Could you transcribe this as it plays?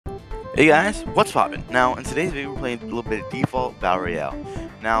Hey guys, what's poppin'? Now, in today's video, we're playing a little bit of Default Battle Royale.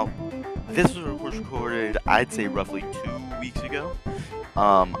 Now, this was recorded, I'd say, roughly 2 weeks ago.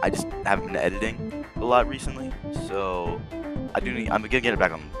 I just haven't been editing a lot recently, so I'm gonna get it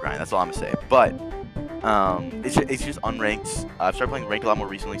back on the grind. That's all I'm gonna say. But it's just unranked. I've started playing ranked a lot more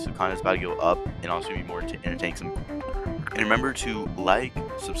recently, so content's about to go up, and also be more entertaining. And remember to like,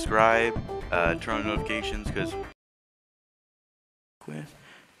 subscribe, turn on notifications, because.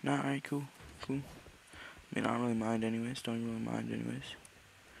 Nah, alright, cool. I mean, I don't really mind anyways. Don't really mind anyways.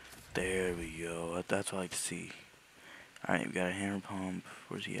 There we go. That's what I like to see. Alright, we got a hammer pump.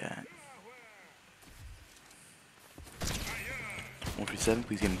 Where's he at? 137,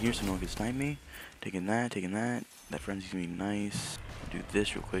 please get in here so no one can snipe me. Taking that. That frenzy's gonna be nice. Do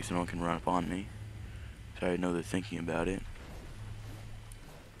this real quick so no one can run up on me. So I know they're thinking about it.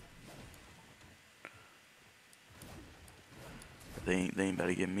 They ain't about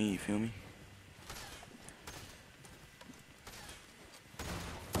to get me, you feel me?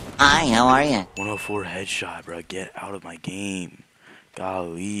 Hi, how are you? 104 headshot, bro. Get out of my game.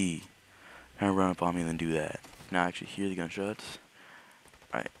 Golly. Trying to run up on me and then do that. Now actually hear the gunshots.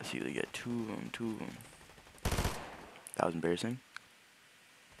 Alright, let's see if they get two of them. That was embarrassing.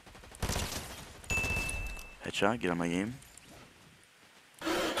 Headshot, get on my game.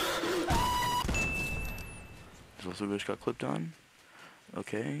 This also just got clipped on.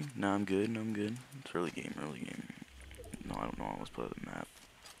 Okay, now I'm good. It's early game. No, I don't know. Let's play the map.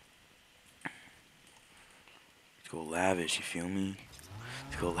 Let's go lavish, you feel me?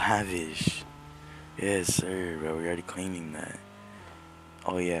 Let's go lavish. Yes, sir, bro. We're already claiming that.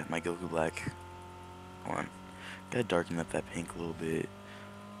 Oh, yeah, my Goku Black. Hold on. Gotta darken up that pink a little bit.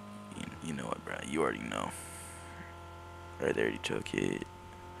 You know what, bro? You already know. Alright, they already took it.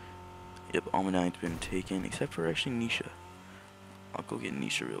 Yep, all my nine's been taken, except for actually Nisha. I'll go get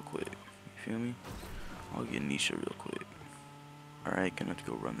Nisha real quick. You feel me? I'll get Nisha real quick. Alright, gonna have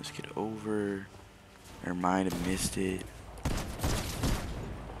to go run this kid over. Never mind, I missed it.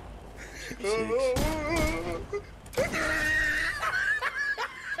 66.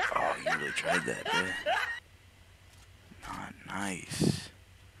 Oh, you really tried that, bro. Not nice.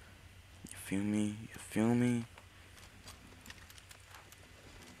 You feel me? You feel me?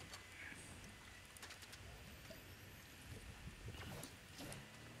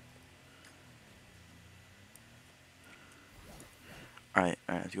 Alright,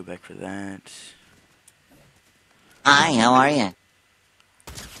 let's go back for that. Hi, how are you?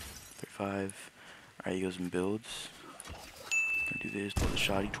 35. Alright, he goes and builds. Gonna do this, pull the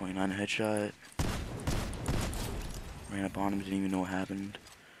shotty, 29 headshot. Ran up on him, didn't even know what happened.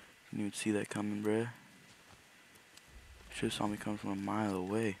 Didn't even see that coming, bruh. Should've saw me coming from a mile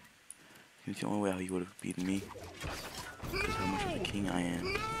away. It's the only way how he would've beaten me. Because how much of a king I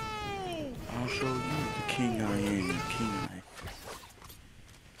am. I'll show you the king I am,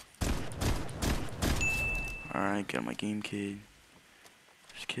 Alright, got my game kid.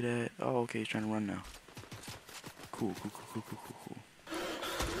 Where's kid at? Oh, okay, he's trying to run now. Cool.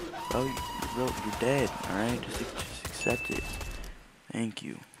 Bro, you're dead, alright? Just accept it. Thank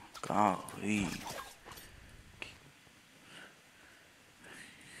you. Golly.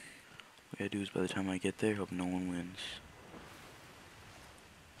 What I gotta do is by the time I get there, hope no one wins.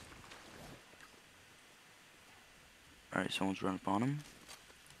 Alright, someone's run up on him.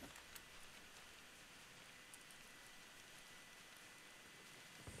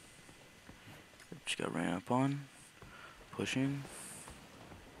 Just got ran up on. Pushing.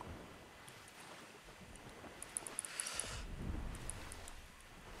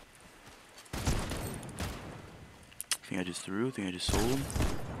 Think I just threw, think I just sold him.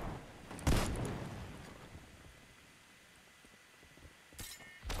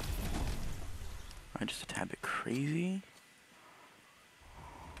 I'm just a tad bit crazy.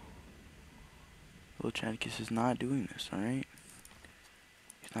 Little Chadicus is not doing this, alright?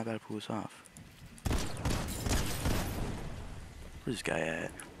 He's not about to pull this off. Where's this guy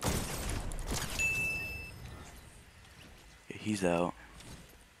at? Yeah, he's out.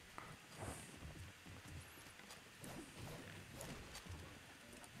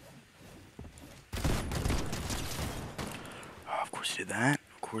 Oh, of course he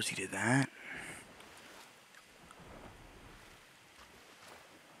did that.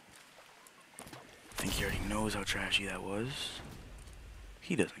 I think he already knows how trashy that was.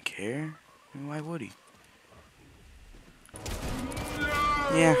 He doesn't care. I mean, why would he?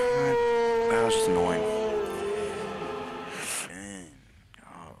 Yeah, that was just annoying. Man,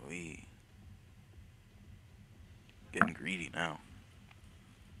 golly. Getting greedy now.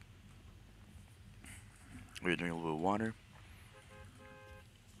 We're gonna drink a little bit of water.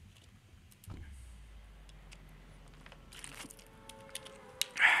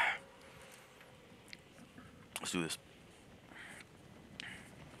 Let's do this.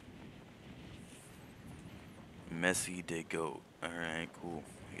 Messi de GOAT. Alright, cool.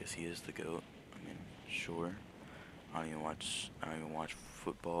 I guess he is the GOAT. I mean, sure. I don't even watch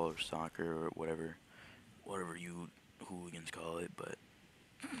football or soccer or whatever you hooligans call it, but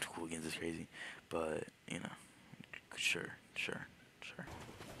hooligans is crazy. But, you know, sure. Kill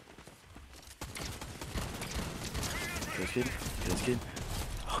this kid.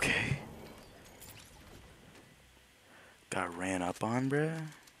 Okay. Got ran up on, bruh.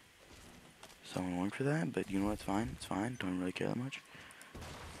 Someone went for that, but you know what? It's fine. It's fine. Don't really care that much.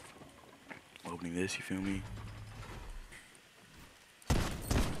 Opening this, you feel me?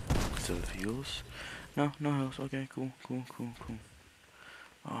 So the heals. No heals. Okay, cool.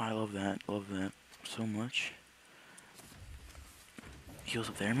 Oh, I love that so much. Heals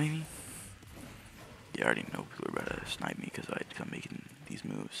up there, maybe? Yeah, I already know people are about to snipe me because I'm making these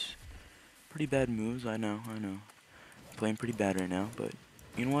moves. Pretty bad moves, I know. Playing pretty bad right now, but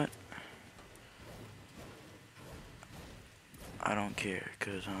you know what? I don't care,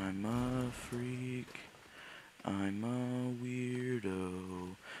 cause I'm a freak. I'm a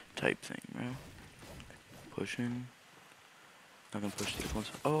weirdo type thing, bro. Pushing. Not gonna push these ones.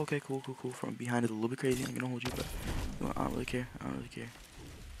 Oh, okay, cool. From behind is a little bit crazy. I'm gonna hold you, but I don't really care. I'm a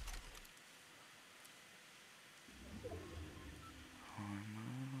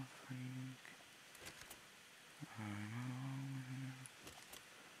freak.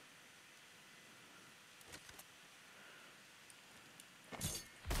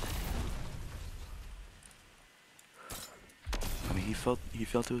 I mean, he felt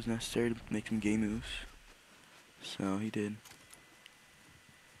it was necessary to make some gay moves, so he did.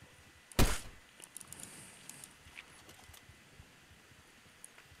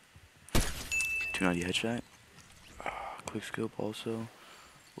 290 headshot. Quick scope also. A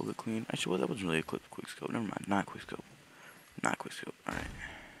little bit clean. Actually, well, that wasn't really a quick scope. Never mind. Not quick scope. Alright.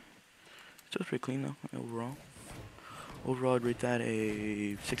 Still pretty clean though, overall. Overall, I'd rate that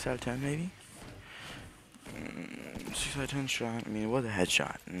a 6 out of 10 maybe. 6 out of 10 shot. I mean, it was a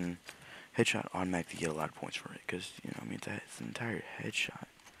headshot, and headshot automatically get a lot of points for it, because, you know, I mean, it's an entire headshot.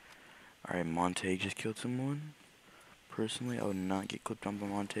 Alright, Montague just killed someone. Personally, I would not get clipped on by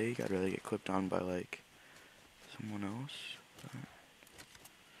Montague. I'd rather get clipped on by, like, someone else. But,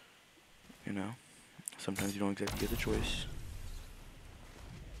 you know, sometimes you don't exactly get the choice.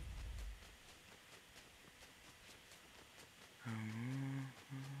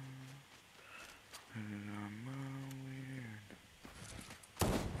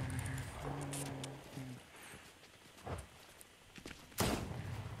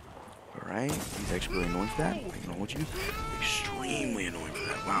 Alright, he's actually really annoying for that. I'm gonna hold you. Extremely annoying for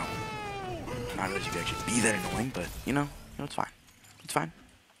that. Wow. Not that you could actually be that annoying, but you know, it's fine. It's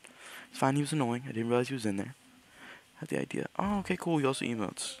fine, he was annoying. I didn't realize he was in there. Had the idea. Oh, okay, cool. He also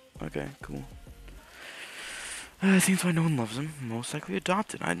emotes. Okay, cool. Seems like no one loves him. Most likely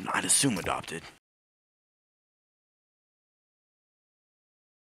adopted. I'd assume adopted.